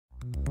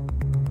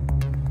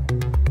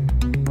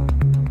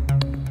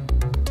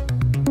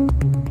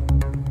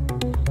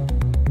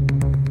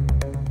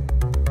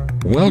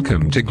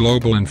Welcome to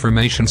Global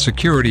Information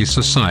Security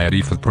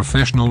Society for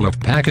Professionals of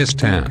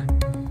Pakistan.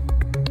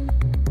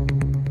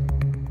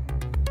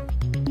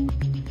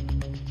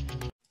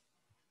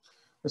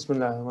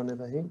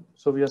 Bismillahirrahmanirrahim.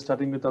 So we are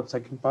starting with our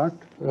second part.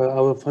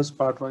 Our first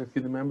part, if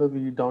you remember,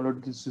 we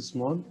downloaded this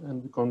Sysmon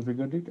and we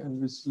configured it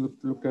and we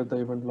looked at the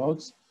event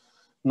logs.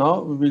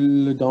 Now we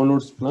will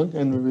download Splunk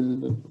and we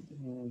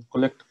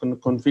will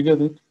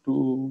configure it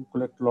to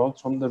collect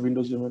logs from the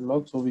Windows event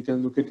log, so we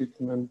can look at it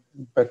in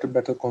a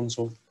better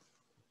console.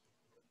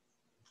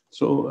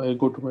 So I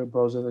go to my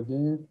browser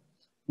again.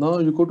 Now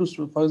you go to,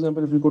 for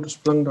example, if you go to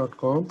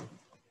splunk.com,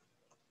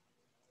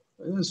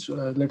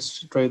 let's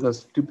try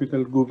this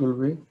typical Google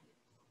way.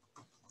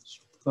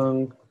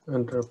 Splunk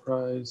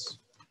Enterprise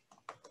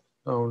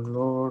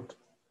download.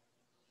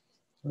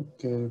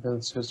 Okay, you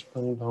can say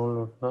Splunk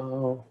download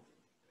now.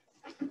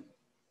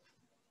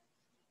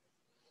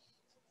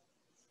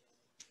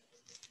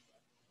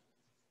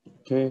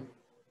 Okay,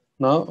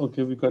 now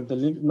we got the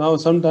link. Now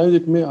sometimes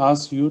it may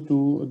ask you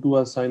to do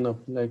a sign up,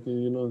 like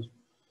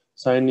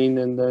sign in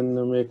and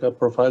then make a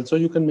profile. So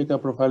you can make a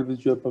profile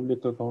with your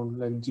public account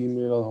like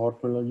Gmail or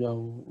Hotmail or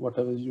Yahoo,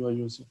 whatever you are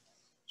using.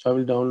 So I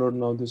will download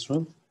now this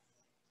one.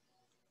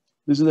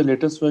 This is the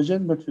latest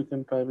version, but you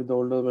can try with the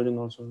older version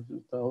also.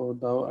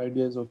 The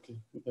idea is okay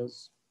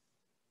because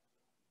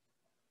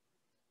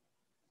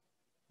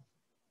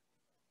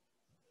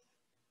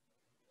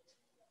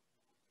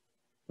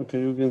okay,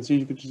 you can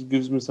see it just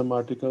gives me some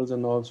articles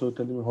and also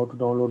telling me how to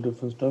download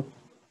different stuff.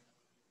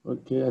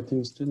 Okay, I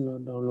think still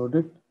not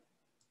downloaded.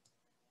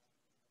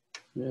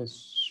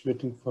 Yes,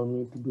 waiting for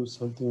me to do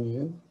something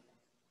here.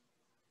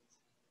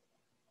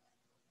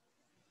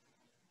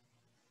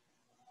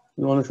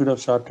 One should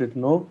have started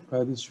now.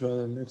 Try this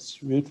URL. Let's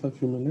wait for a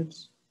few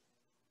minutes.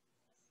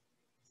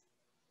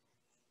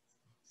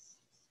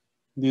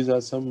 These are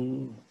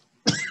some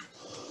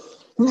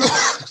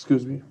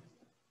excuse me.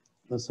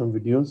 There's some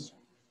videos.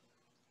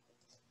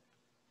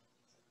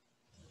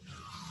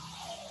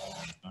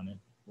 On it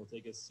will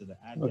take us to the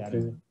add Okay.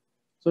 data.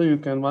 So you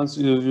can, once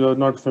you are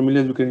not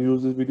familiar, you can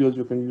use these videos.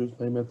 You can use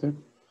my method.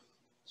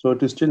 So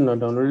it is still not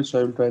downloaded. So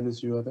I will try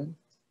this URL.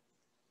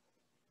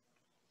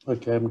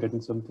 Okay, I'm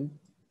getting something.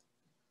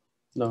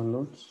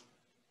 Downloads.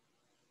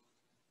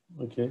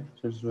 Okay,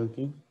 so it's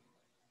working.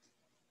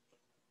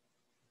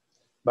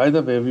 By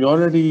the way,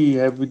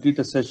 we did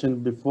a session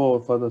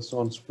before for the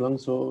on Splunk,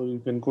 so you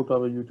can go to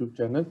our YouTube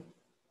channel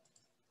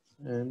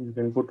and you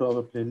can go to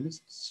our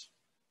playlists.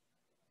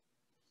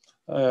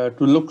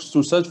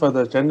 To search for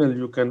the channel,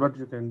 what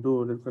you can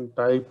do, you can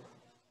type.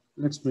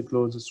 Let me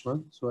close this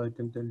one so I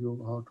can tell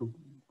you how to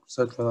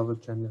search for our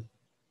channel.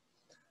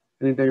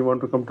 Anytime you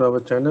want to come to our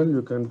channel,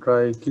 you can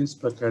try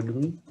Gispp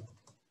Academy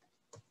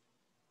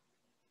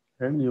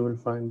and you will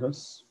find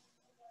us.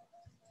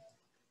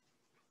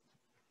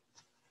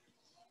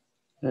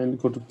 And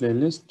go to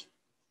playlist.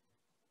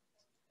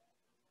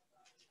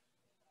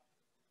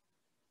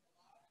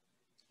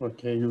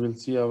 Okay, you will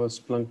see our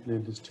Splunk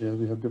playlist here.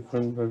 We have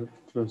different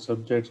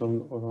subjects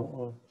on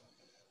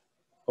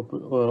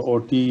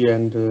OT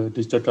and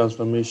digital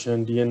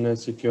transformation, DNS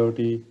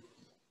security,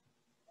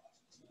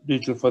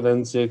 digital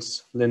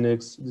forensics,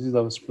 Linux. This is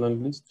our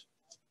Splunk list.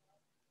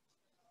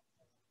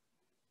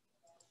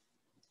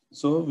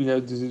 So we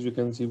have you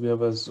can see we have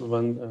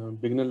one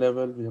beginner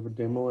level, we have a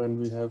demo, and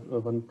we have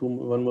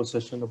one more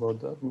session about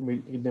the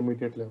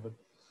intermediate level.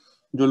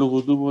 जो लोग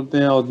उर्दू बोलते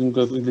हैं और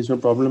जिनको English में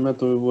problem है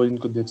तो वो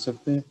इनको देख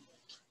सकते हैं.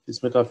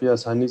 इसमें काफ़ी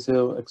आसानी से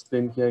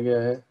एक्सप्लेन किया गया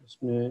है.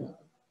 इसमें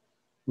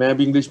मैं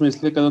अभी इंग्लिश में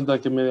इसलिए कर रहा हूँ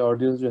ताकि मेरी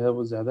ऑडियंस जो है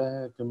वो ज़्यादा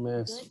है कि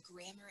मैं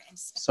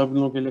सब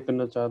लोगों के लिए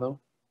करना चाह रहा हूँ.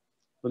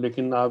 तो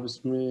लेकिन आप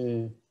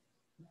इसमें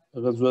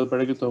अगर ज़रूरत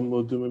पड़ेगी तो हम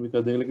उर्दू में भी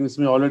कर देंगे, लेकिन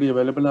इसमें ऑलरेडी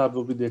अवेलेबल है, आप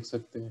वो भी देख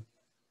सकते हैं.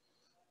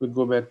 We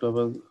go back to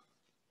our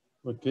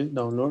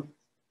download.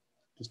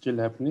 It's still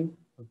happening.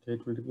 Okay,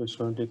 it's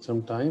going to take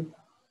some time.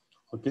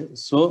 Okay,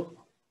 so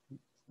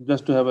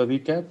just to have a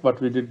recap what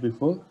we did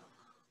before,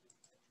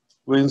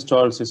 we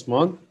installed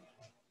Sysmon.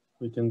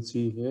 We can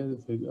see here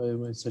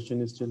my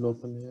session is still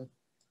open here.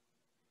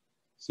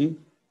 See,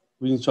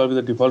 we installed with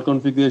the default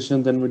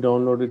configuration, then we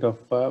downloaded a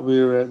file, we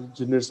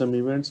generate some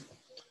events,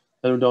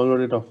 then we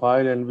downloaded a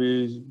file and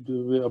we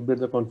update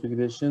the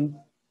configuration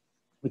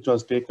which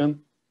was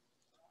taken.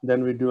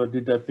 Then we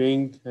did a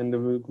ping and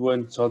we go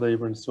and saw the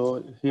events.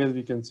 So here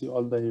we can see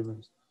all the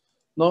events.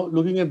 Now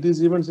looking at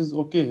these events is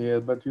okay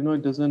here, but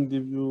it doesn't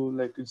give you,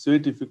 like, it's very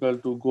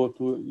difficult to go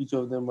through each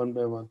of them one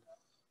by one.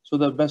 So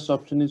the best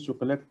option is to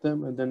collect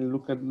them and then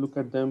look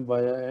at them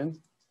via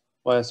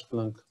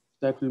Splunk.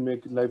 That will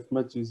make life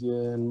much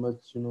easier and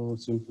much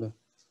simpler.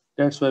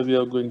 That's why we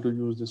are going to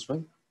use this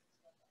one.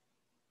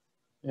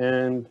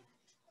 And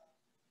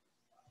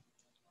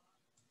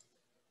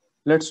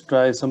let's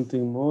try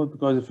something more,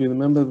 because if you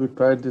remember, we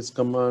tried this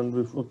command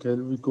with, okay,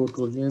 we go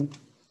to again,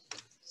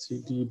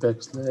 cd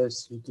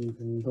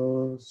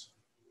Windows.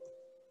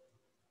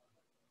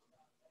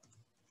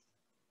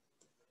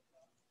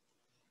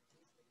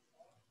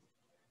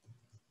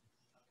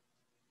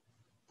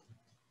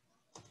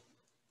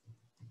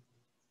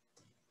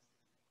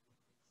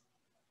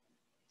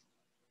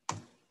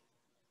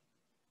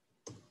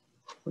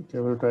 Okay,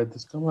 we'll try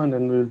this command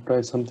and we'll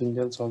try something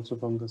else also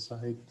from the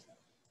side,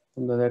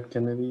 from the red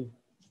canary.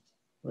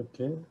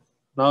 Okay,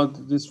 now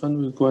this one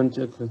we'll go and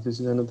check. This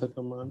is another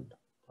command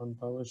on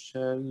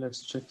PowerShell.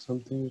 Let's check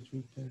something which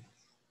we can.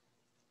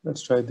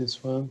 Let's try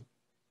this one.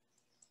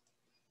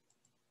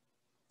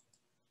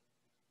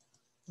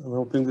 I'm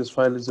hoping this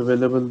file is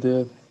available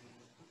there.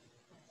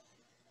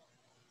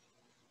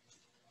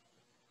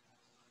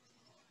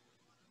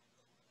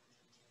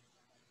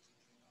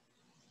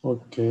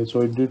 Okay,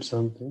 so it did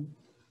something.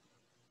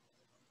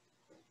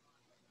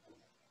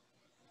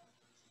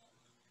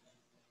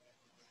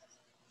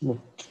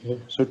 Okay,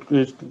 so it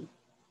creates.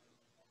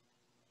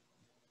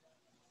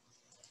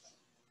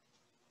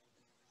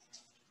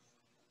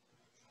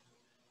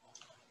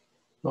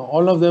 Now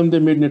all of them, they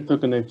made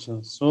network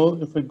connections.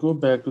 So if I go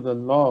back to the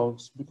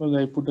logs, because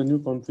I put a new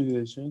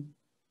configuration,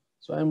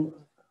 so I'm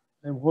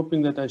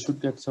hoping that I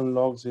should get some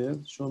logs here,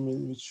 which show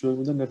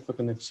me the network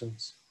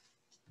connections.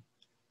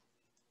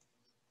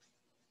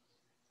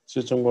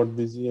 System got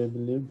busy, I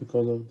believe,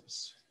 because of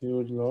this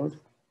huge load.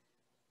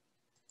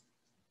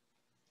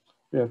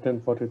 We have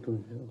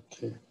 1042 here.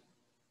 Okay.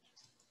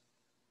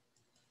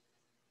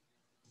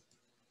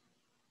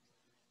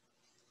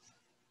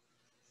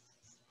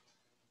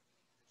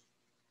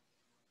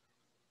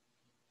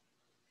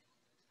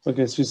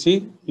 Okay, so you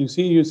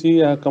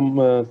see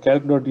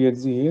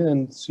calc.exe here,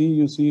 and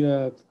you see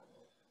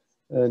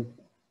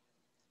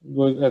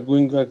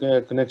going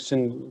a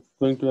connection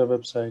going to a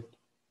website.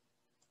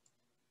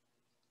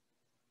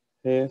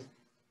 Here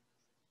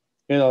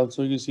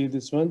also you see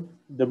this one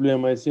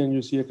WMIC, and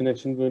you see a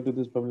connection going to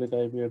this public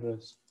IP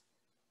address.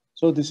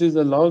 So this is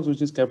the logs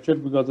which is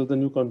captured because of the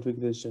new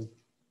configuration.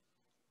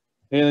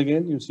 Here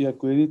again you see a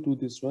query to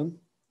this one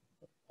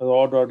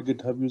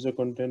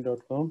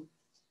raw.githubusercontent.com,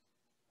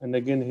 and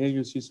again here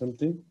you see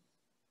something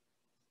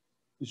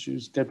which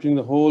is capturing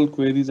the whole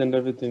queries and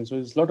everything. So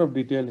it's a lot of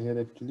detail here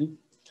actually.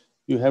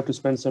 You have to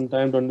spend some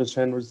time to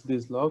understand what's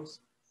these logs.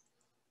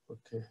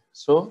 Okay,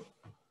 so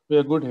we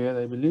are good here,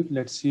 I believe.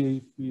 Let's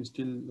see if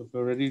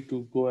we're ready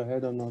to go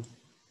ahead or not.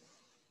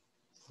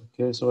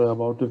 Okay, so we're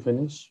about to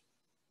finish.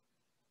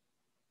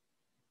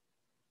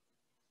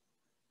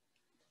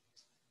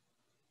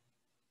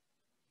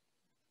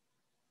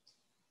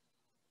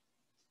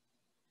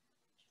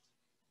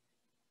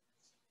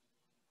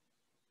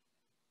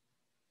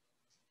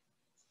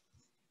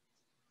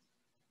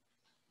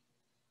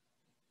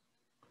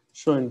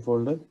 Show in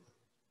folder.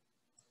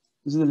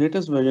 This is the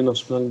latest version of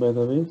Splunk, by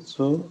the way.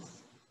 So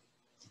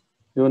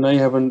even I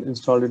haven't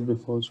installed it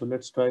before. So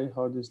let's try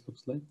how this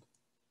looks like.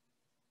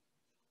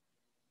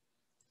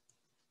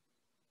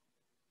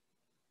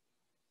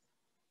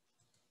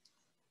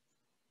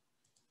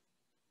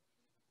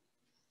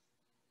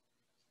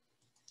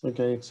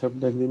 Okay, I accept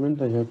the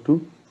agreement. I have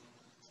to.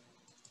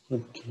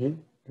 Okay,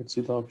 let's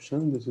see the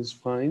option. This is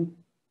fine.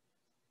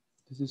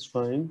 This is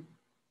fine.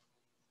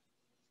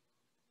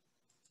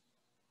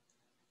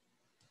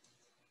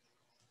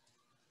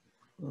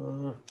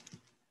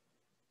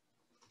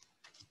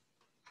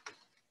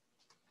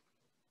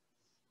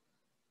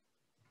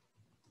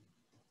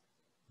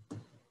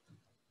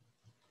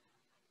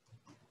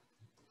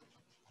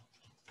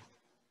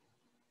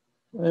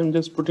 I'm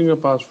just putting a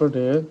password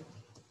here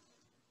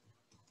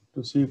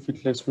to see if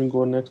it lets me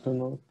go next or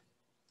not.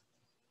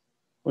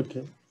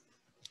 Okay.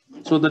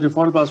 So the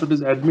default password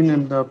is admin,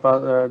 and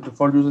the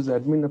default user is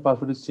admin. The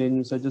password is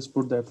changed, so I just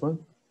put that one.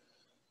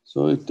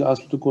 So it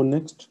asks to go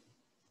next.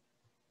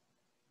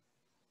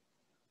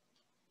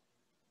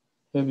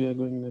 Here we are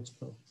going next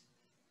now.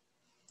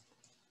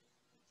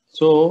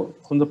 So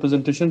from the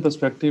presentation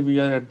perspective, we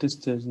are at this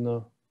stage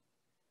now.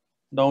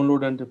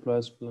 Download and deploy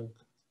Splunk.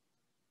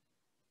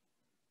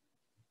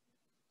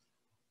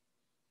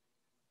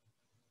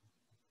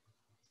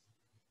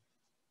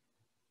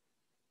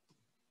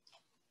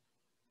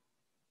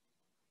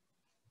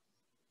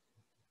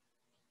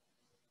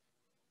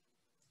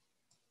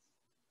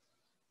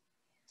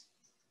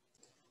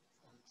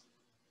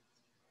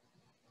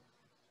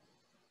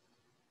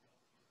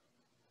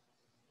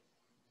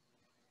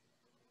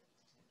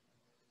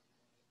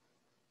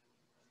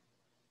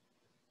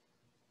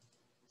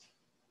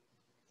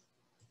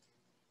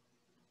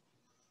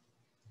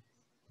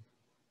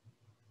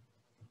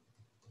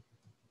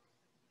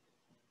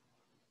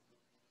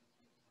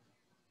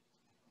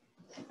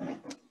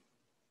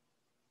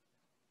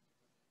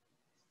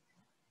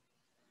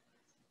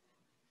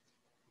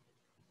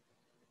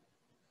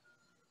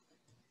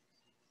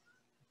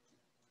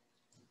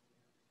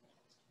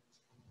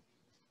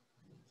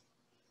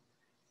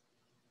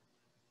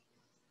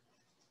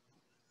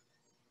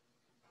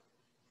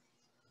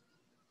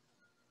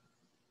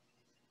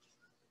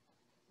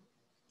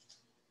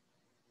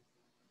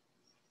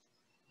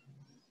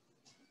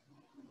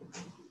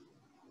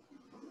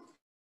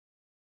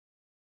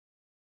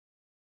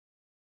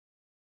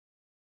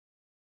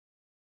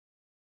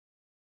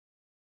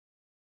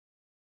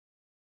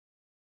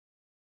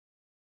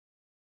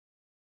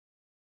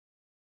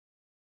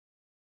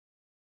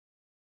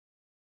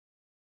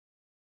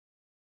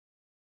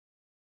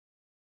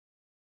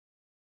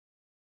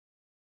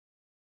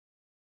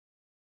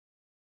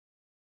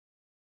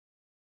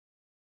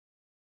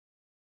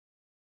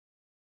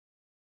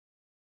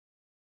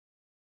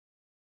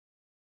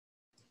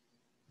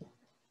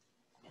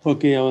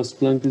 Okay, our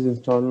Splunk is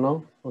installed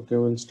now. Okay,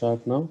 we'll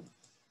start now.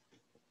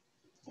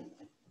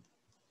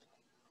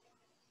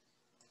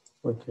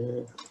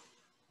 Okay,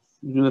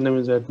 username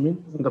is admin.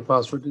 The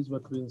password is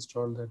what we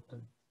installed that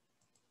time.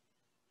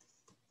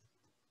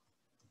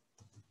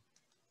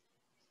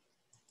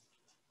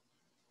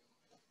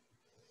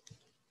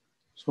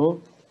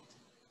 So,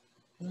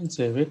 and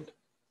save it.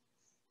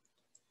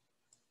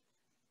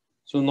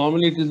 So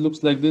normally it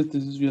looks like this.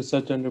 This is your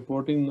search and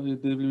reporting.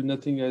 There will be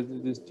nothing as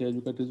this stage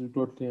because it is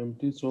totally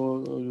empty.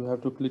 So you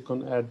have to click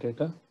on add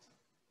data.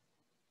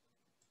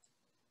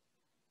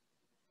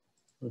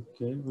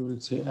 Okay, we will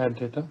say add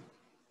data.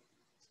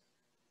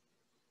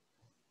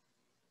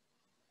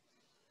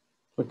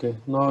 Okay,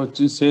 now it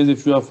says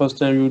if you are first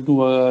time you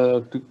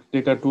do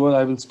take a tour,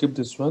 I will skip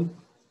this one.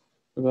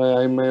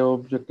 Because my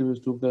objective is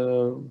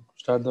to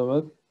start the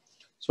work.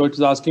 So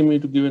it's asking me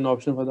to give an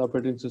option for the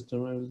operating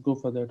system. I will go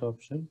for that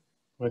option.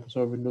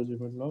 Microsoft Windows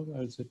event log. I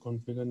will say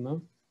configure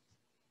now.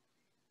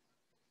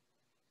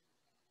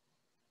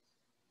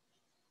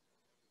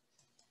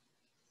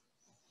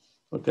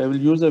 Okay, I will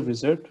use a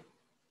visit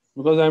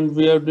because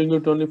we are doing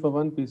it only for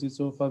one PC.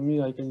 So for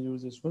me, I can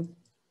use this one.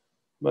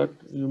 But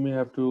you may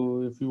have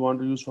to, if you want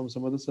to use from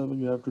some other server,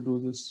 you have to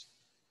do this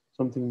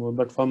something more.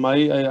 But for my,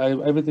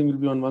 everything will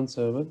be on one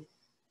server.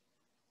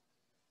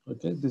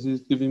 Okay, this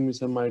is giving me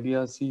some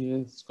idea. See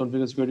here,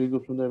 configure security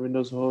groups from the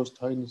Windows host,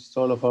 I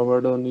install a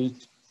forward on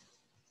each.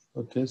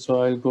 Okay,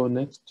 so I'll go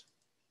next.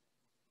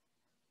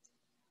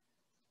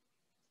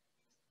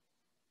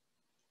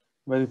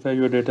 Verify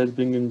your data is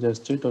being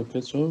ingested. Okay,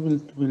 so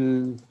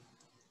we'll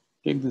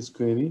take this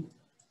query.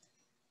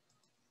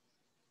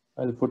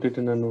 I'll put it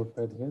in a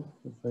notepad here.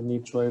 If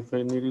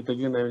I need it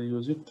again, I will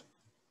use it.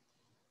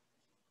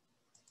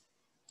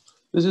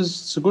 This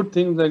is a good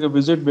thing like a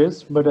visit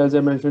base, but as I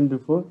mentioned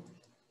before,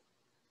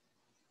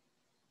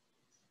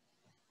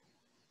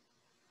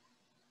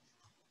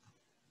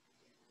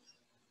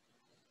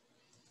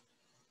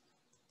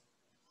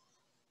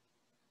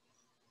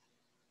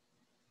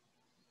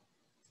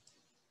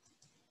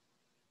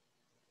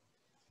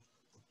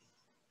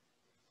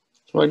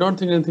 so I don't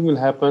think anything will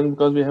happen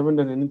because we haven't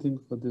done anything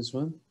for this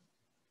one.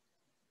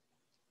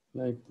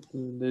 Like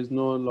there's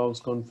no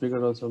logs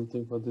configured or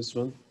something for this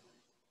one.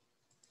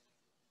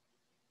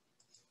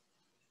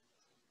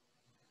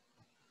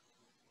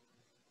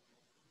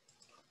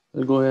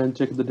 I'll go ahead and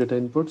check the data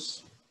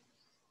inputs.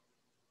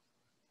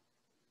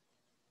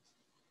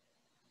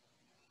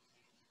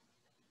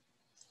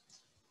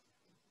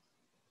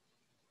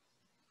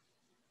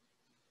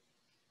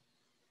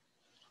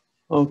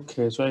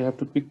 Okay, so I have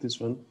to pick this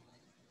one.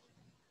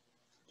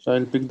 So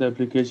I'll pick the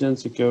application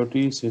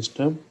security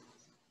system.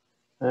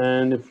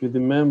 And if you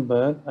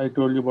remember, I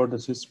told you about the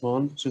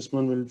Sysmon.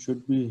 Sysmon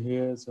should be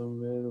here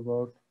somewhere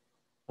about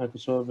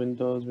Microsoft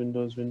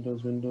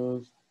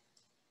Windows.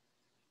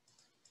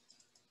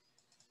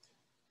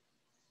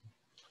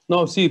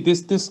 No, see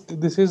this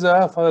is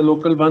for a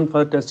local one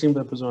for testing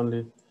purpose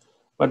only.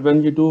 But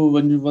when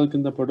you work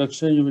in the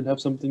production, you will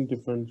have something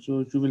different.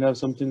 So you will have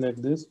something like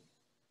this.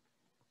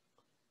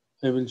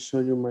 I will show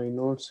you my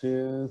notes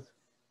here.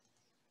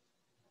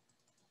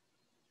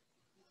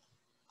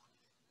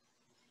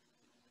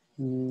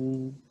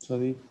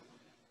 Sorry,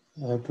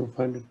 I have to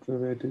find it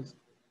where it is.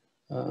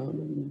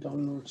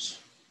 Downloads.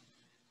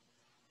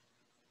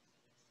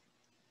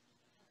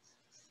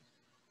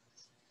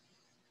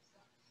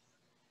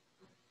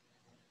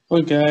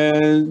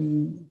 Okay.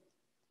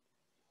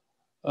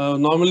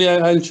 Normally,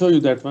 I'll show you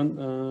that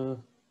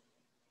one.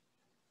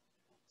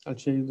 I'll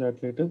show you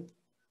that later.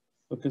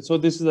 Okay, so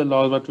this is the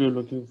log what we're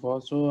looking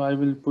for. So I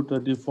will put a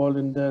default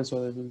in there. So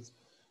I will,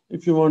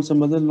 if you want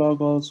some other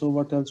log also,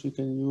 what else we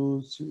can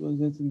use?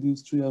 I think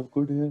these three are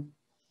good here.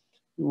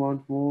 You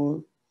want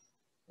more?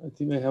 I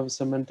think I have a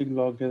semantic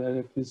log here.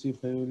 Let me see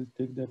if I will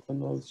take that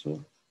one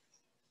also.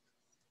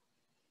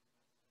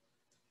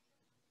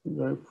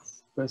 Right,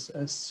 press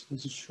S.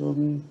 Does it show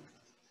me?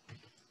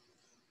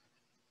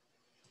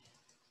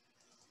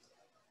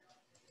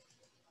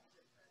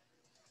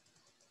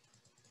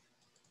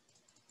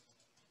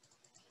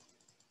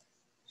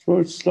 So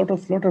it's lot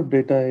of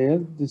data here.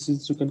 This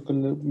is you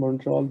can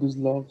monitor all these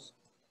logs,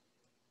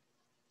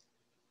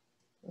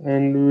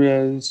 and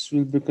this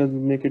will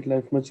make it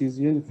life much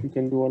easier if you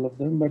can do all of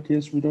them. But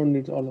yes, we don't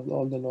need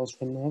all the logs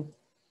for now.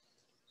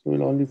 So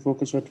we'll only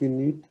focus what we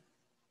need.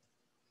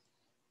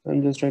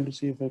 I'm just trying to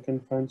see if I can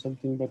find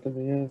something better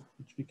here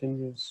which we can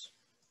use.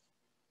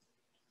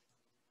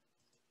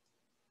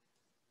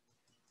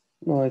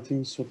 No, I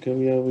think it's okay.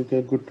 We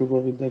get good to go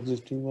with the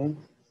existing one.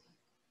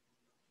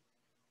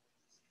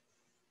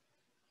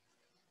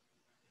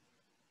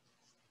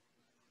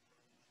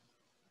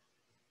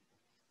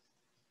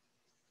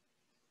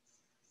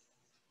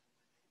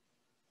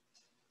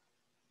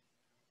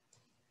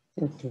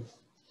 Okay,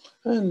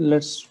 and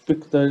let's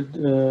pick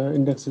the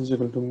index is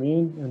equal to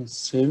main and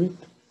save it.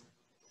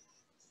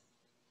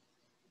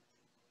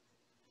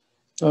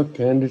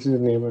 Okay, and it is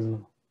enabled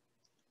now.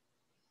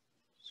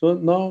 So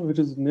now it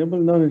is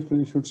enabled. Now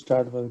it should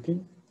start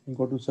working.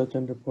 Go to search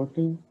and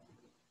reporting.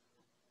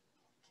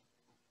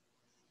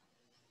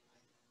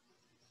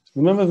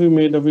 Remember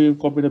we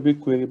copied a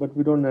big query, but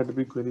we don't add a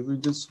big query. We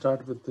just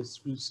start with this.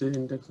 We say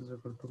index is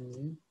equal to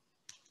me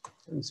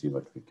and see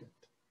what we get.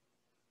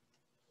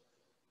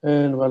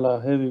 And voila,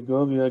 here we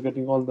go. We are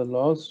getting all the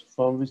logs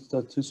from which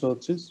the three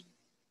sources,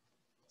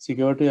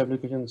 security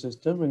application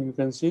system, and you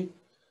can see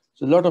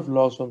it's a lot of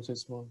logs from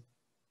Sysmon.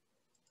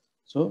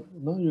 So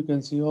now you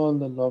can see all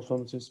the logs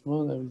from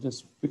Sysmon. I will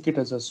just pick it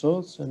as a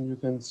source, and you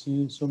can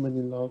see so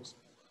many logs.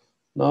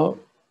 Now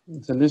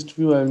it's a list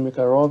view. I will make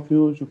a raw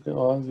view. You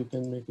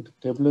can make it a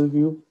tabular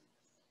view.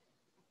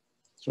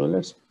 So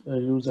let's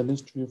use a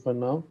list view for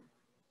now.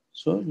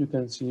 So you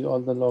can see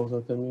all the logs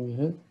are coming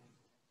here.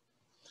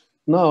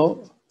 Now,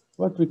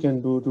 what we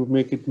can do to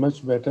make it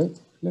much better,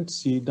 let's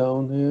see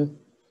down here.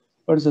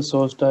 What is the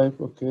source type?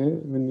 Okay,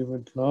 when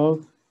event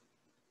log,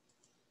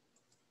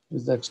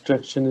 is the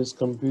extraction is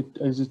complete?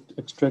 Is it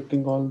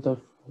extracting all the,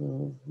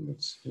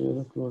 let's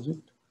here close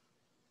it.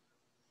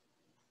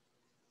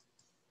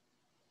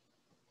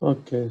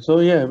 Okay, so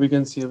yeah, we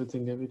can see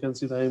everything here. We can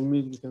see the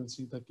image, we can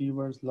see the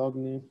keywords, log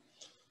name.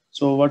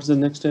 So what's the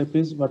next step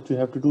is what you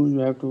have to do.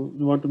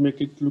 You want to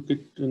make it look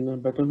it in a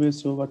better way.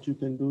 So what you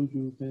can do,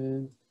 you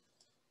can,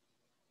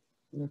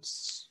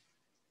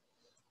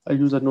 I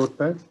use a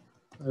notepad.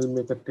 I'll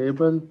make a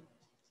table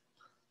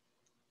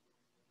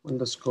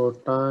underscore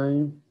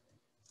time.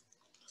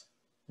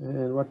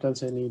 And what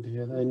else I need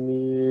here? I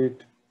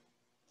need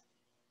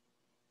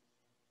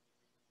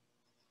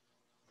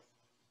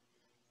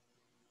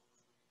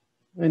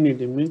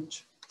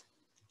image.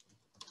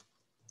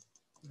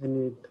 I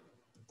need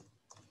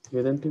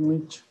parent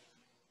image.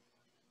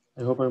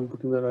 I hope I'm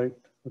putting the right.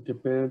 Okay,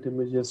 parent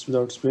image, yes,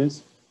 without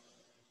space.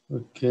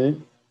 Okay,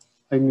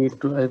 I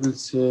will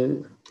say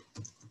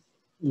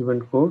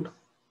event code,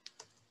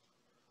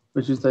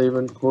 which is the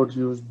event code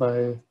used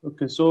by,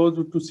 okay, so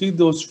to see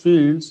those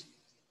fields,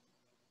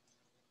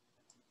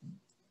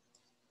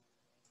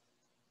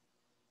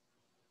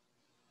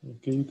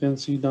 okay, you can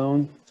see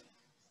down.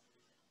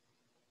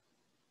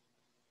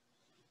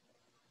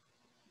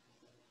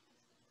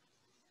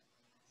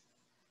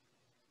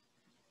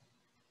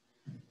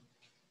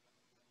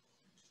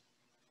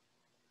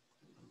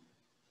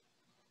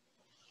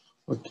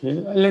 Okay,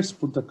 let's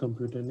put the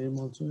computer name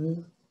also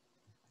here.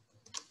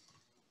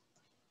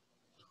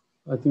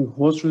 I think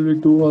host will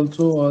be 2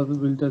 also, or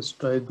we'll just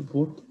try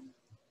both.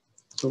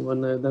 So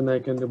then I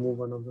can remove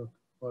one of the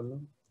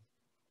column.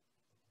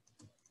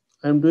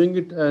 I'm doing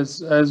it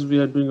as we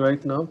are doing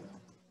right now.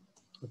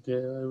 Okay,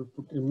 I will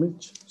put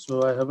image.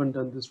 So I haven't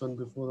done this one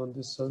before on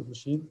this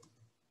machine.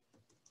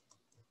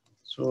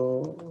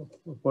 So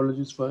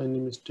apologies for any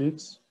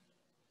mistakes.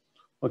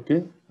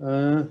 Okay,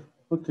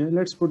 okay,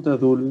 let's put the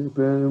rule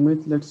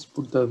image. Let's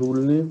put the rule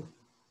name.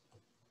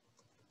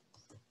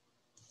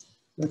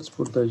 Let's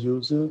put the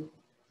user.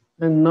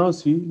 And now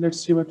see, let's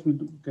see what we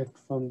get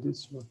from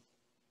this one.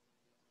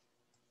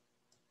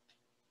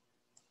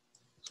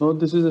 So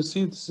this is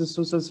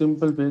just a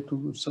simple way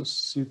to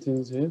see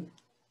things here.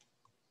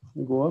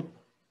 Go up.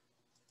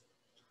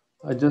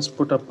 I just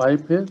put a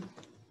pipe here,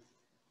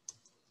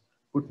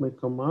 put my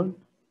command,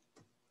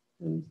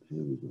 and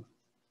here we go.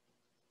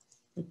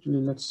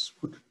 Actually, let's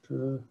put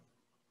it.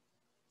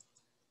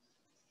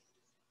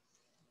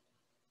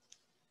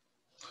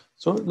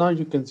 So now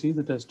you can see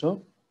the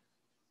desktop.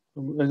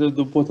 As the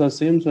both are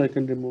same, so I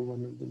can remove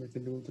one of them. I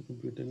can remove the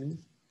computer name.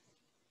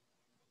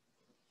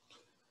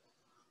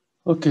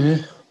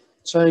 Okay,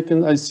 so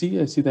I see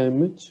the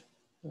image.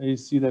 I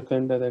see the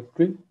current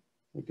directory.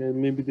 Okay,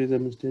 maybe there's a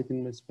mistake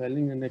in my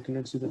spelling, and I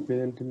cannot see the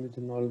parent image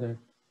and all that.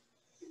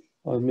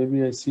 Or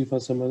maybe I see for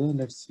some other.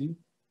 Let's see.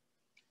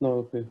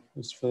 No, okay,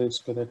 it's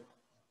correct.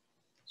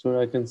 So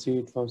I can see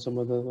it from some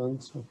other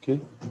ones. Okay.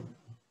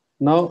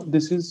 Now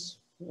this is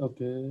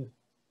okay.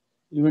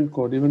 Event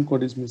code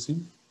is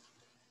missing.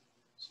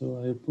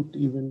 So I put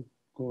event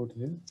code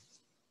here.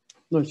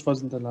 No, it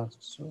wasn't the last.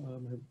 So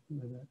my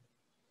bad.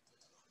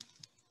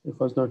 It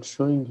was not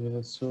showing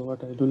here. So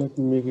what I do, let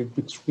me make it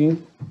big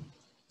screen,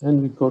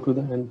 and we go to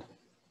the end.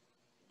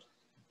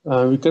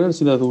 We cannot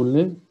see the rule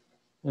name,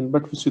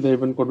 but we see the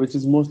event code, which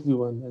is mostly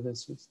one, as I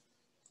said.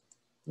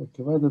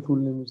 Okay, why the rule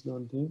name is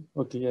not there?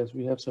 Okay, yes,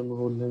 we have some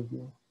rule names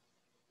now.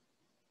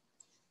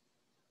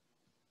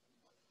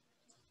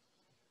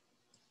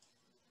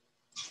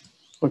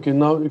 Okay,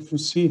 now if you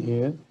see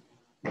here,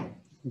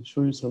 I'll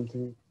show you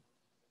something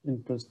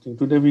interesting.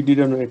 Today we did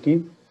on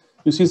 18.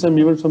 You see some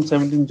events from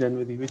 17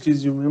 January, which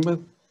is, you remember,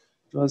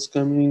 it was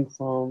coming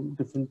from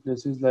different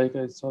places. Like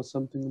I saw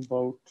something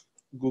about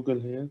Google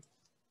here.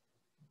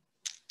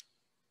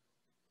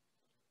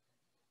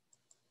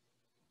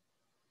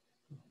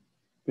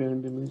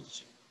 Parent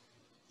image.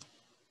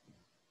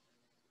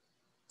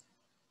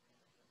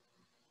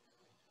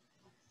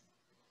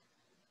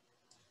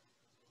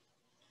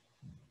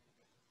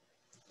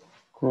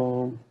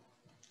 Chrome.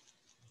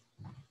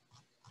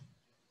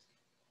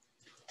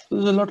 So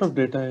there's a lot of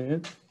data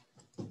here.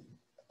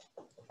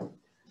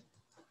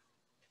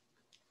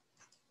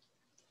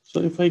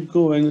 So if I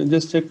go and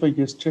just check for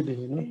yesterday,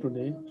 not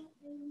today.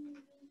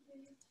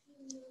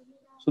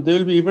 So So there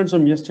will be events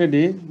from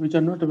yesterday which are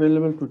not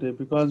available today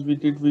because we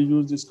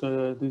use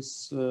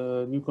this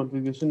new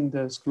configuration.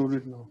 They're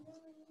excluded now.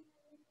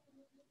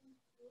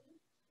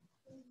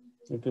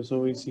 Okay, so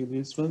we see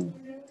this one.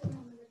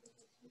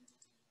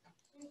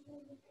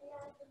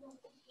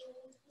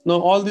 Now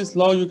all this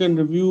log you can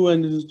review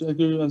and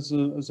as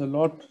a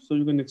lot, so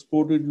you can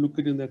export it, look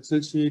it in the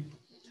Excel sheet,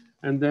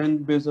 and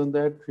then based on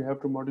that you have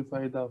to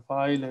modify the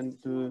file and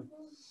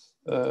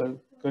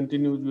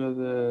continue with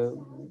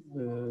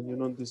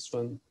this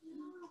one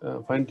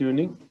fine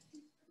tuning.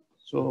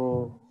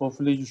 So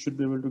hopefully you should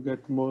be able to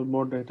get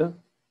more data.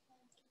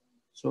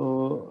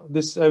 So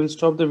this I will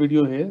stop the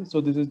video here.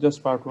 So this is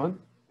just part one.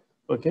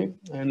 Okay,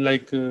 and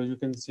like you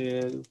can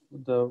say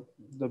the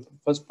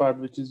first part,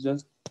 which is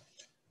just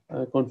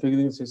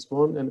configuring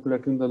Sysmon and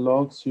collecting the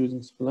logs using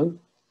Splunk.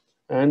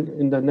 And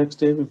in the next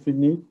step, if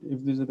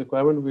this is a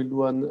requirement, we'll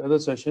do another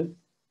session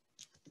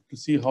to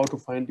see how to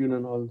fine tune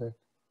and all that.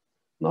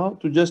 Now,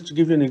 to just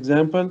give you an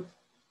example,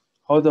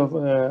 how the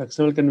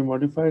XML can be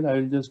modified,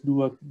 I will just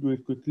do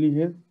it quickly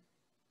here.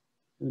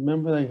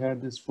 Remember, I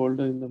had this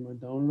folder in my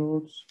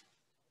downloads.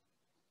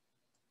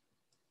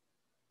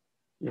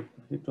 Yep,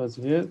 it was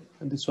here,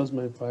 and this was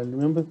my file.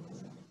 Remember,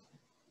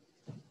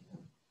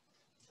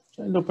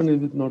 I'll open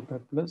it with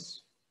Notepad+.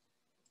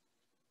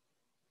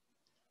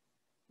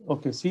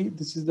 Okay, see,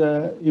 this is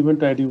the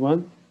event ID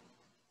 1,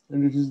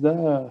 and it is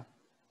the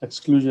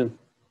exclusion.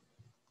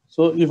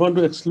 So if you want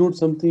to exclude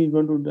something, you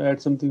want to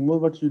add something more,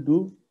 what you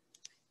do,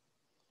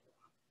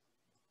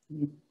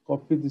 you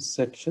copy this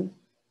section,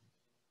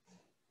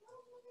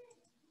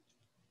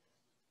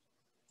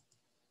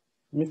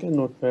 make a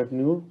notepad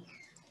new.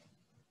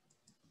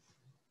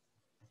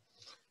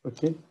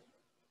 Okay,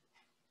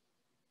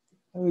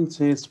 I will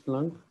say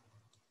Splunk.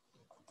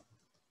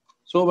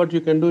 So what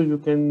you can do, you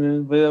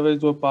can wherever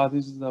your path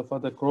is for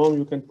the Chrome,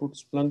 you can put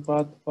Splunk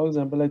path. For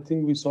example, I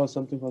think we saw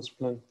something for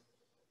Splunk.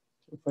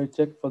 If I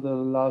check for the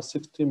last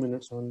 60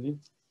 minutes only,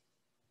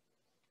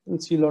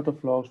 you'll see a lot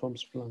of logs from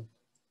Splunk.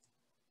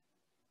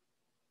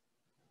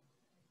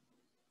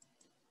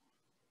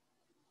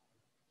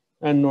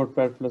 And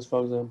Notepad+,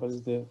 for example,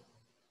 is there.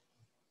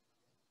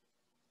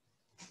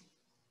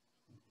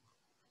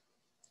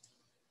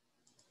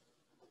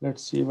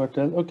 Let's see what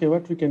else. Okay,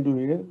 what we can do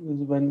here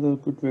is one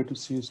good way to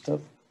see stuff.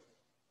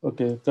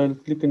 Okay, so I'll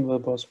click in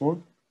verbose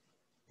mode.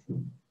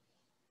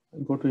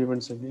 I'll go to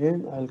events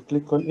again. I'll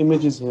click on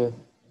images here.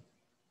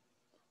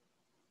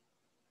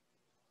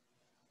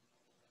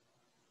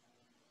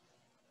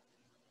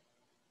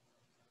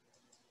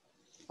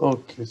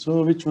 Okay,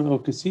 so which one?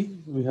 Okay, see,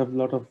 we have a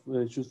lot of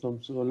issues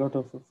from, so a lot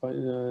of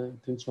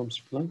things from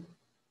Splunk.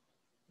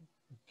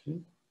 Okay,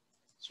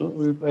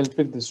 so I'll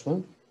pick this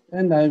one,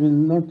 and I will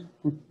not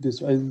put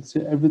this. I will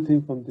say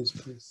everything from this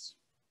place.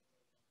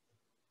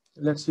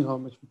 Let's see how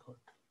much we got,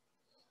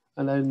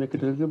 and I'll make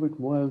it a little bit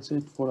more. I'll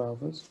say 4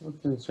 hours.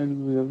 Okay, instead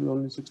we have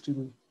only 60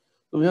 minutes.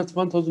 So we have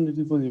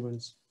 1084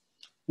 events.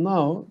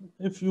 Now,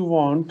 if you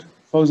want,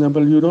 for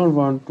example, you don't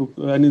want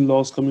to any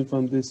loss coming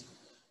from this.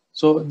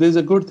 So there's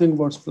a good thing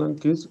about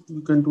Splunk is you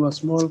can do a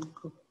small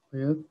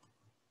here.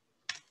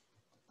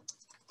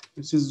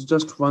 This is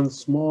just one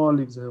small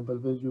example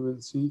where you will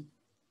see.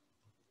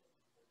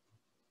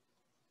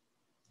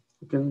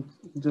 You can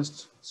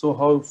just show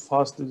how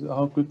fast this,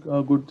 how quick,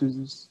 how good this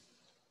is.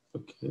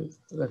 Okay,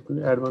 let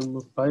me add one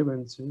more 5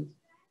 and say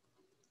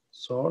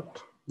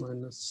sort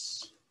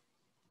minus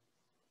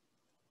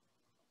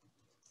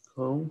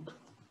count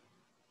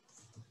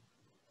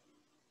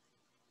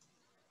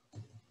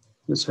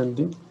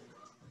descending.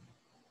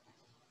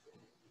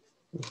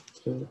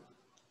 Okay,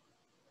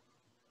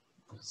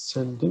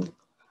 sending.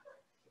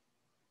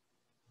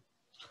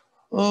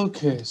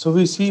 Okay, so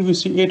we see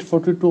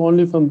 842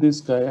 only from this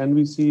guy, and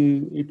we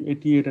see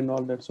 88 and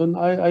all that. So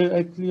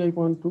I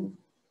want to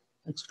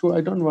exclude.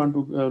 I don't want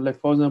to like,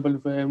 for example,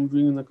 if I am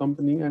doing in a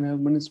company and I have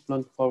many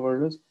Splunk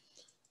forwarders,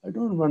 I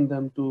don't want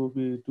them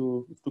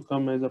to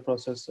come as a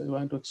process. I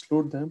want to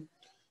exclude them.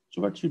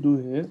 So what you do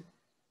here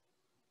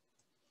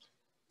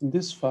in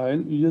this file,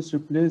 you just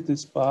replace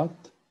this path.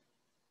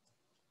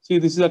 See,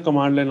 this is a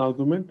command line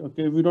argument.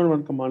 Okay, we don't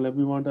want command line,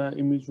 we want an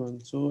image one.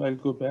 So I'll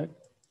go back.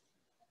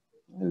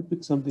 I'll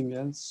pick something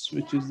else,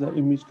 which is the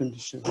image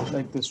condition,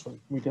 like this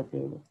one, media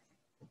player.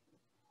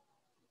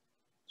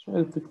 So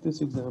I'll pick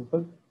this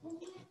example.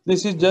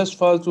 This is just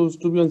for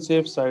to be on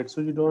safe side,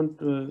 so you don't,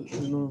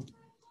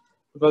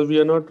 because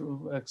we are not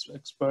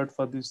expert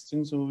for these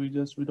things, so we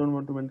don't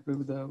want to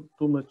manipulate with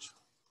too much.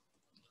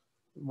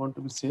 We want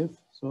to be safe.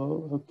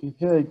 So okay,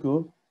 here I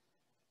go.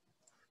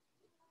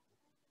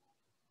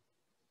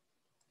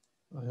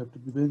 I have to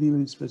be very,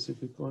 very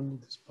specific on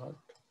this part.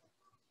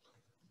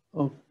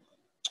 Oh,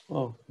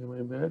 okay,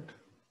 my bad.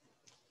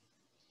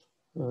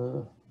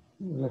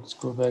 Let's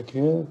go back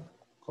here,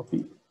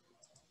 copy,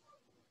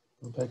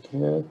 go back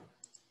here,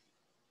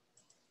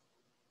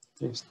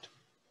 paste.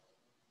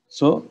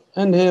 So,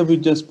 and here we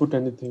just put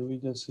anything, we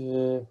just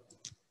say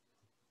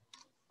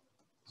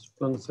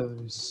Splunk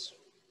service.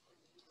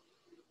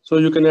 So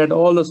you can add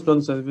all the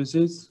Splunk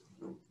services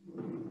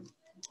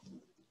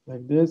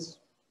like this.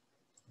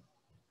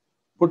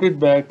 Put it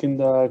back in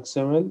the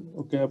XML.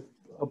 Okay,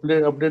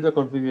 update the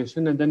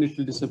configuration, and then it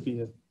will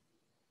disappear.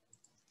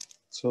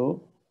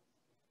 So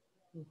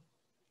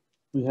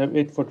we have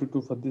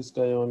 842 for this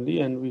guy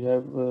only, and we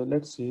have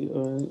let's see.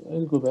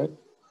 I'll go back.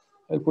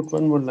 I'll put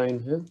one more line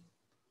here.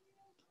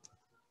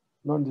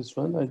 Not this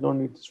one. I don't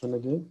need this one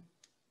again.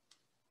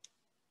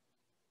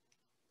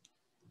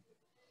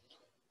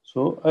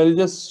 So I'll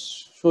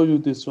just show you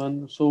this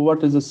one. So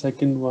what is the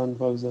second one,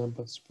 for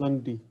example,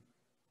 Splunk D.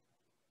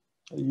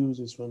 I'll use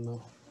this one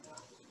now.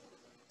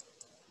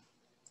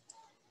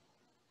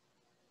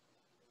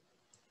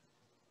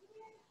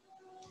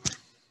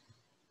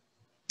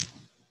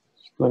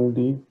 Splunk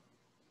D.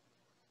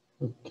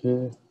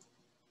 Okay.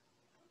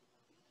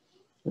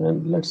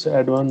 And let's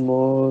add one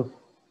more.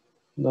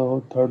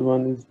 Now third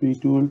one is B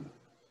tool.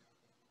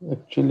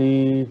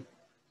 Actually,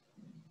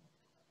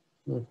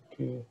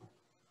 okay.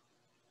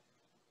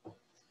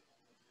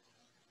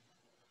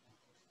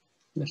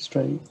 Let's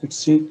try. Let's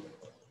see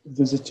if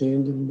there's a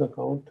change in the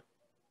count.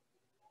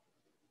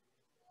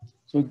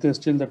 So there's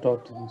still the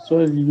top three. So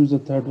I'll use the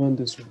third one,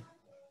 this one.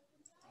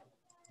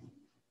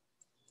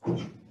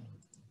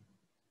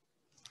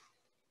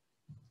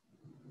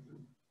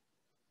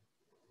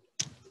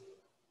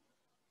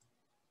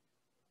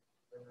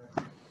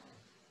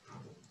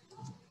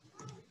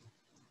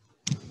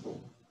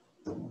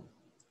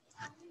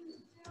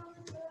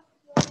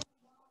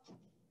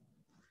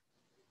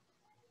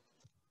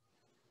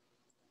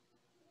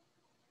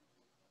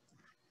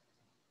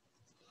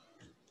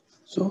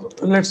 So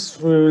let's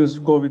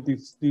go with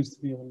these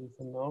three only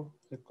for now.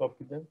 Let's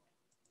copy them.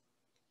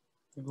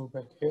 We go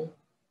back here.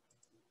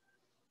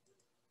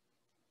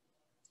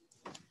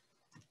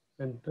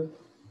 Enter.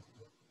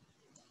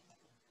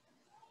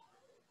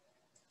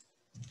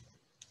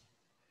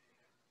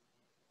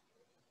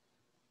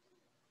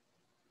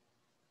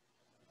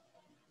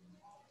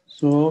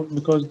 So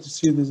because you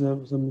see there's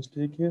a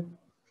mistake here,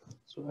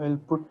 so I'll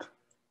put.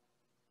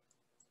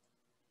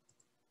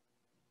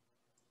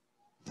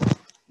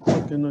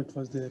 Okay, no, it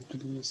was there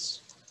actually.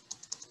 Yes.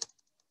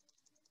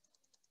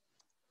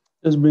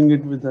 Just bring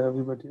it with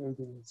everybody.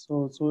 Everything.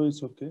 So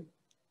it's okay.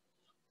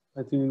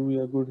 I think we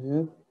are good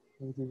here.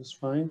 Everything is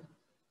fine.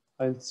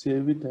 I'll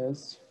save it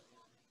as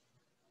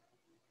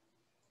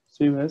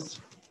Sysmon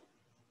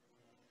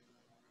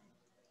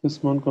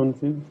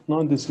config.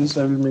 Now this is,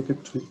 I will make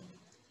it 3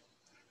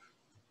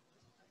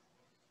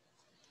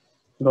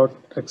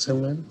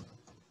 .xml.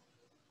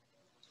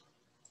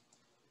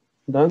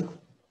 Done.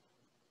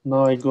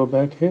 Now I go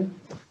back here.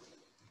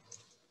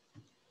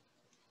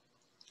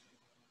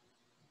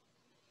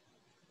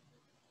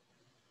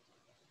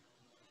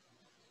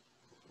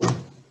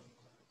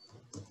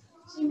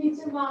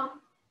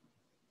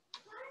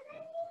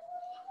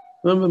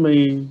 Remember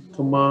my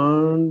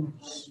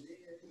commands.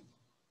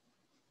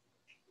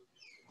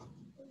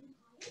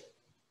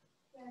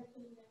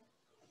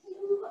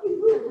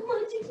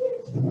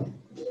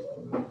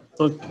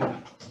 Okay.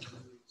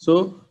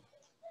 So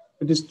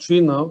it is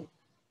 3 now.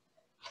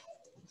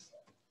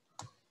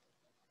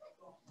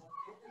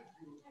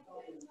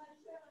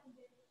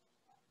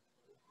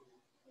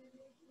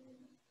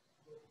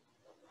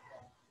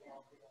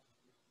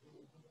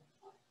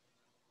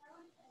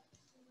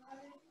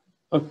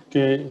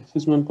 Okay,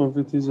 Sysmon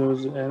config is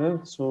an error,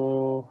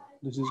 so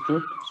this is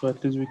good. So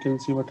at least we can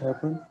see what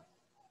happened.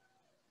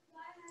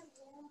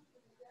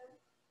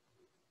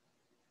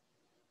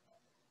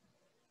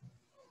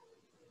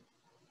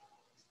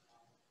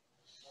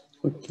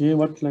 Okay,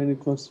 what line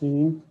it was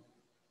saying?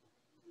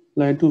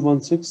 Line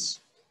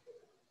 216,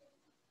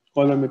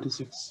 column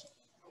 86.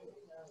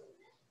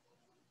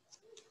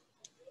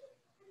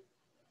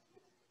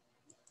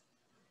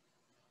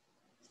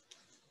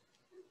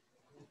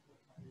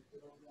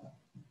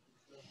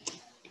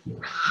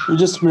 We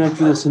just made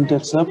the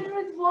syntax up.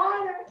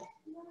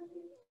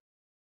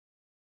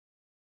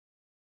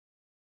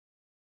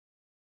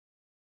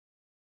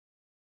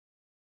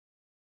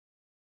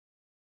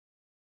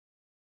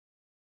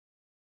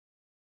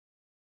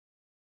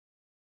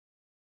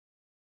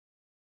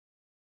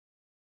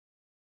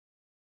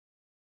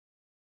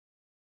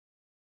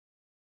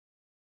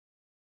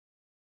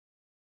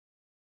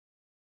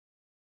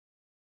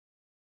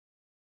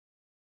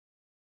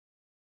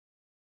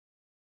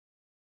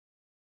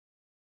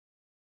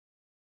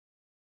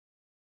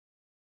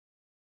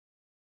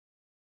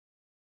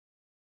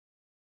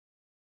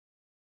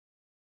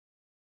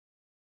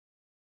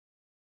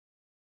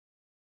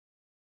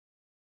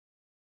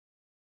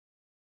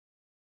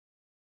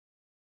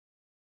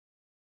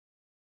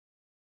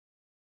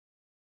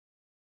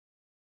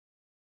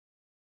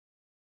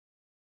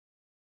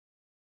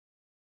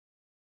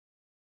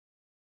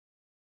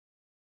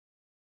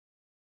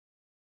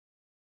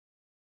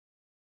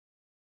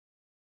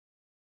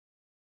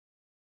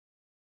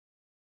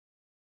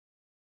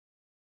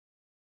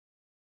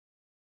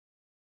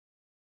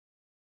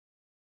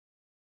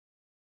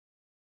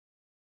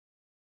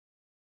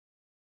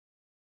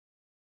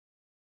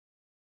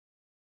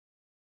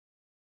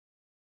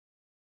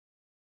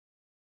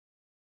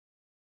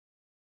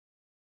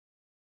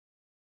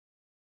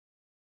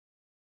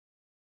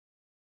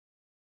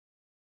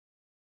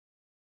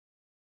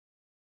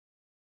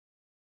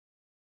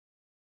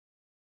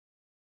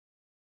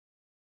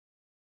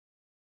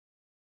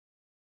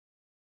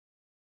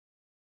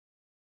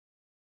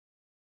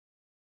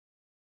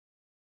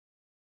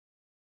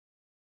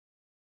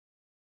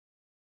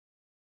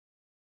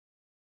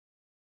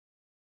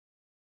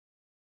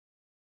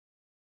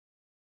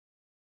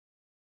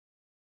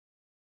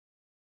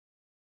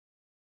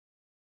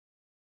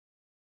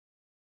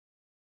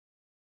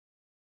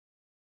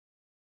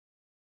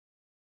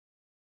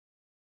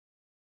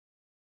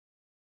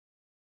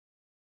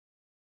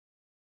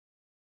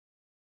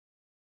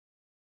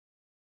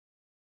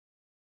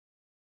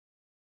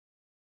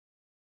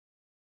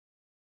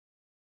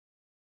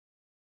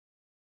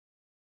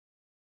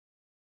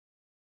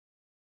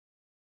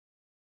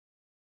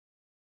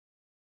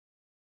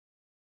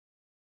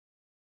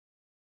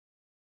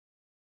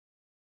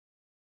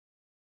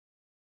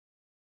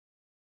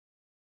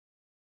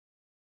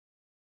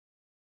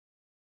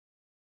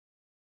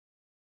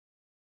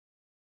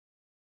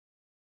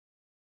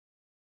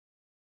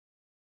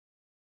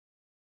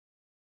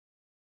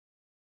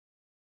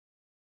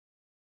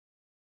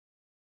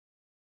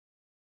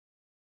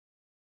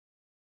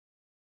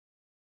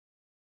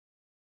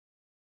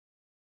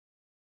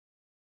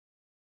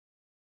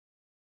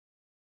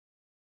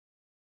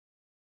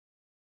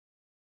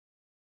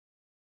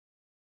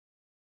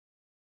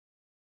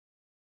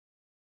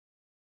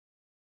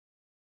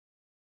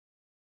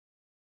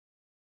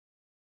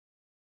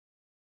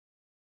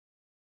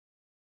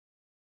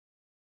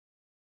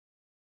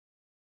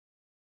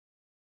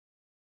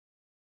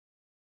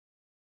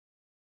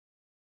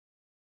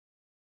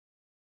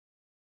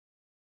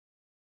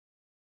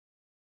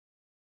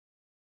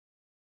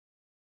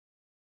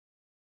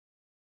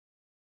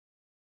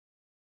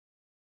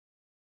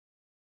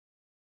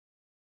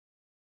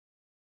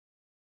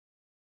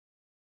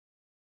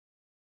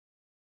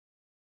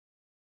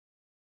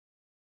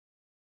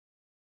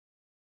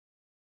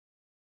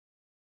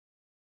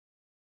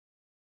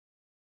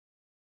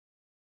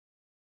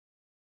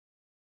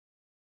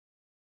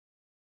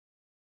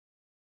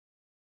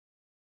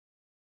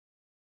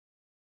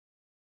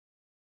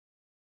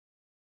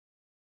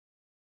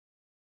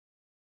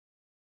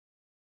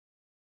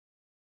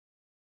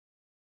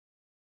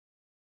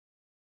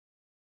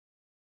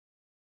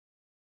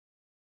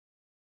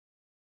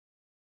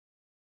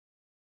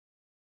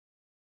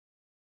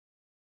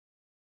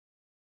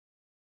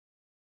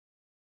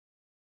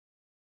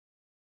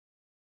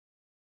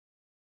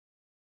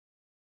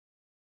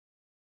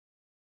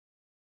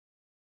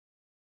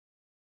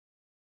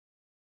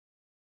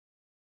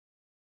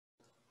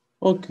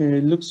 Okay,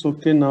 it looks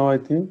okay now, I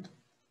think.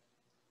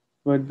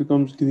 Where it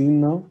becomes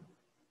green now.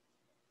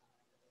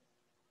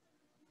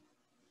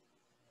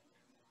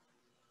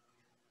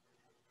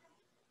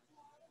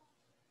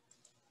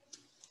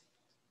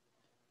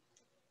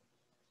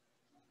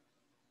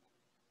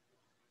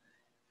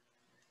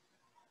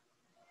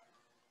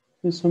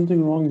 There's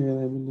something wrong here,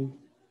 I believe.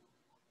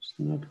 It's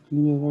not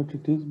clear what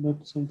it is,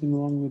 but something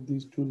wrong with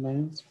these two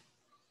lines.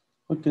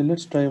 Okay,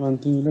 let's try one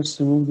thing. Let's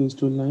remove these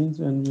two lines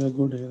and we are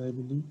good here, I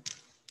believe.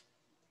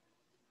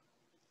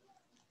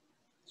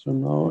 So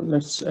now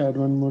let's add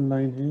one more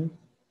line here.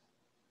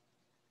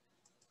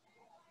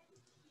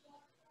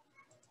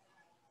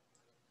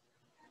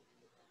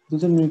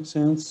 Doesn't make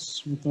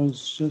sense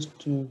because just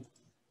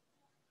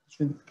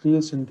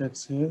clear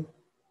syntax here.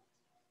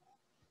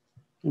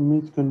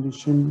 Image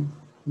condition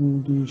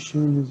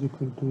is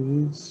equal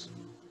to this.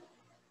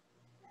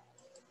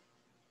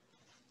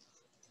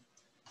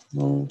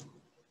 Now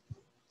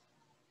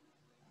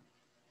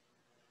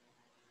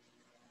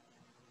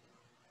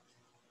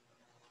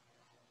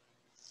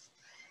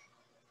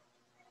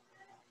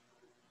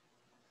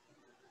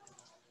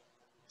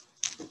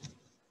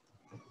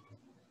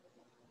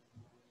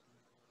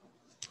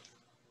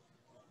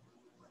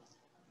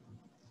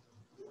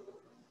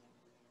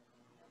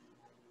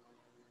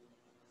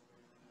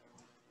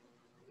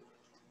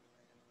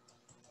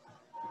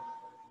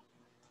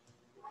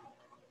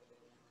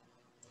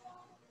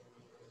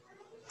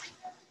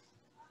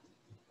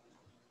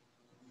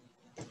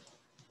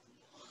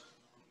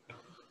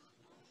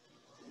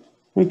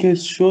okay,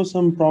 show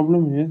some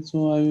problem here.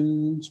 So I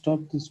will stop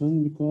this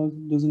one because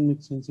it doesn't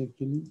make sense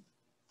actually.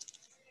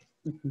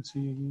 Let me see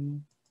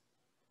again.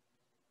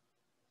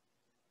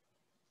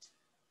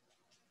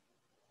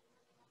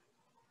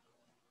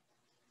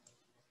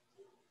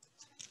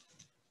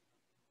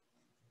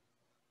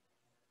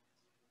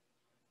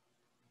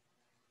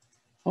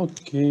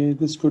 Okay,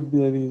 this could be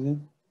the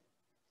reason.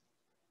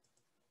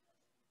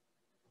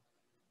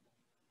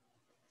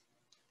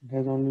 It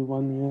has only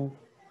one here.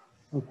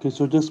 Okay,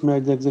 so just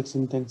match the exact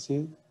syntax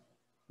here.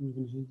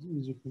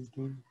 Is equal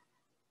to.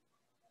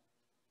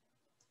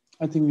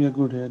 I think we are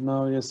good here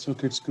now. Yes,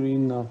 okay, it's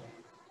green now.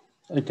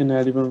 I can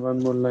add even one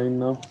more line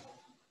now.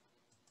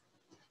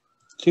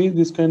 See,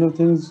 these kind of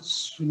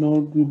things, you know,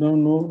 we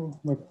don't know,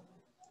 but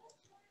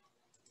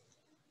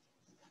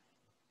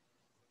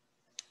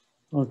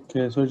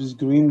okay, so it is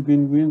green,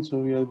 green, green. So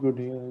we are good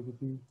here.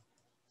 Everything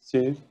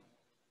save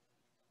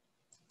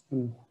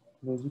and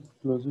close it,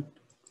 close it,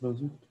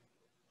 close it.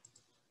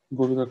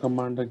 Go to the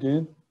command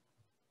again.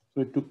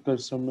 So it took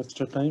us some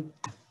extra time,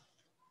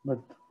 but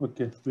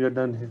okay, we are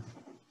done here.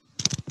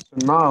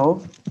 So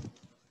now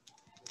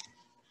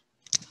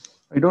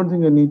I don't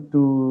think I need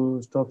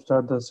to start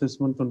the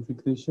Sysmon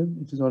configuration.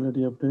 It is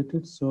already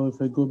updated. So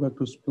if I go back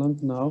to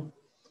Splunk now,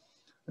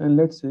 and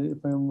let's say if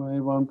I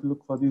want to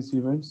look for these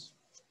events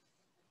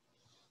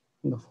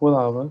in the 4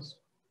 hours,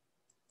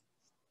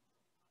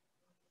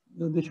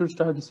 they should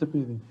start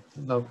disappearing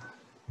now.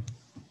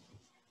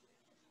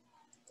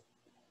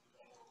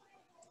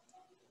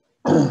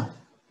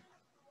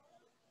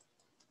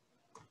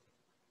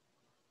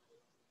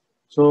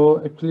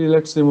 So actually,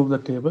 let's remove the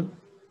table.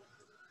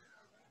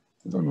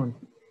 I don't want.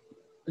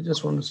 I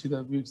just want to see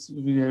that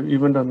we have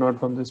event or not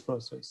from this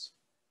process.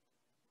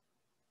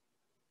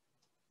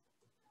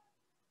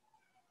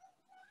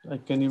 I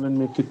can even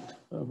make it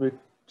a bit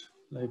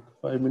like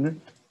 5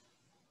 minutes.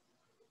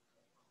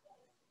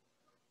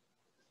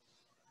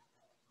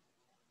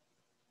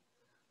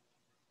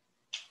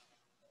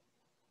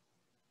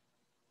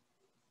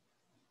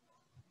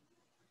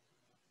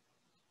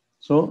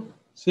 So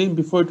see,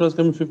 before it was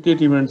coming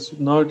 58 events.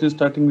 Now it is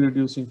starting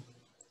reducing.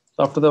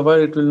 So after the while,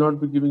 it will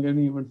not be giving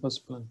any event for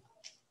Splunk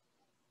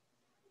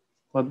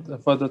for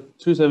the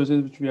 3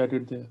 services which we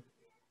added there.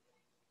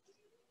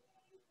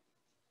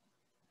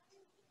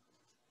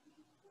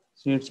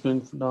 See, it's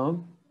going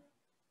down.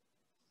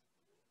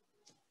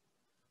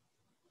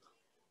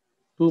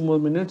 2 more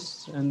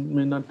minutes and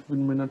we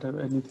may not have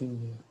anything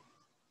here.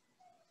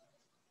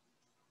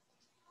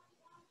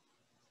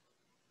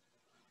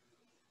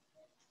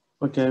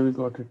 Okay, we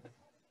got it.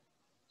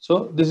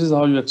 So this is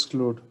how you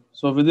exclude.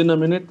 So within a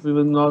minute,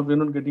 we're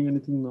not getting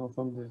anything now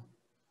from there.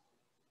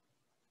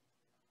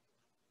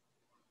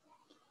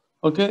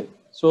 Okay,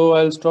 so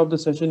I'll stop the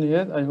session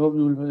here. I hope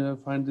you will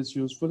find this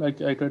useful. I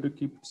try to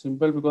keep it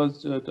simple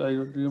because I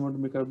really want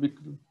to make a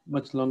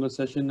much longer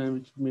session and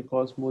which may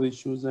cause more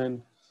issues.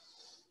 And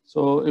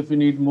so if you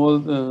need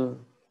more,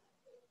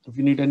 if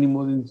you need any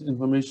more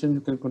information,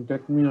 you can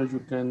contact me or you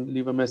can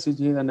leave a message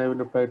here and I will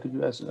reply to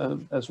you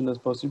as soon as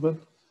possible.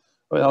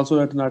 I also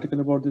wrote an article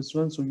about this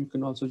one, so you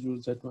can also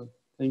use that one.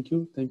 Thank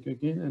you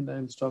again, and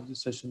I'll stop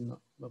this session now.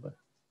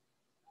 Bye-bye.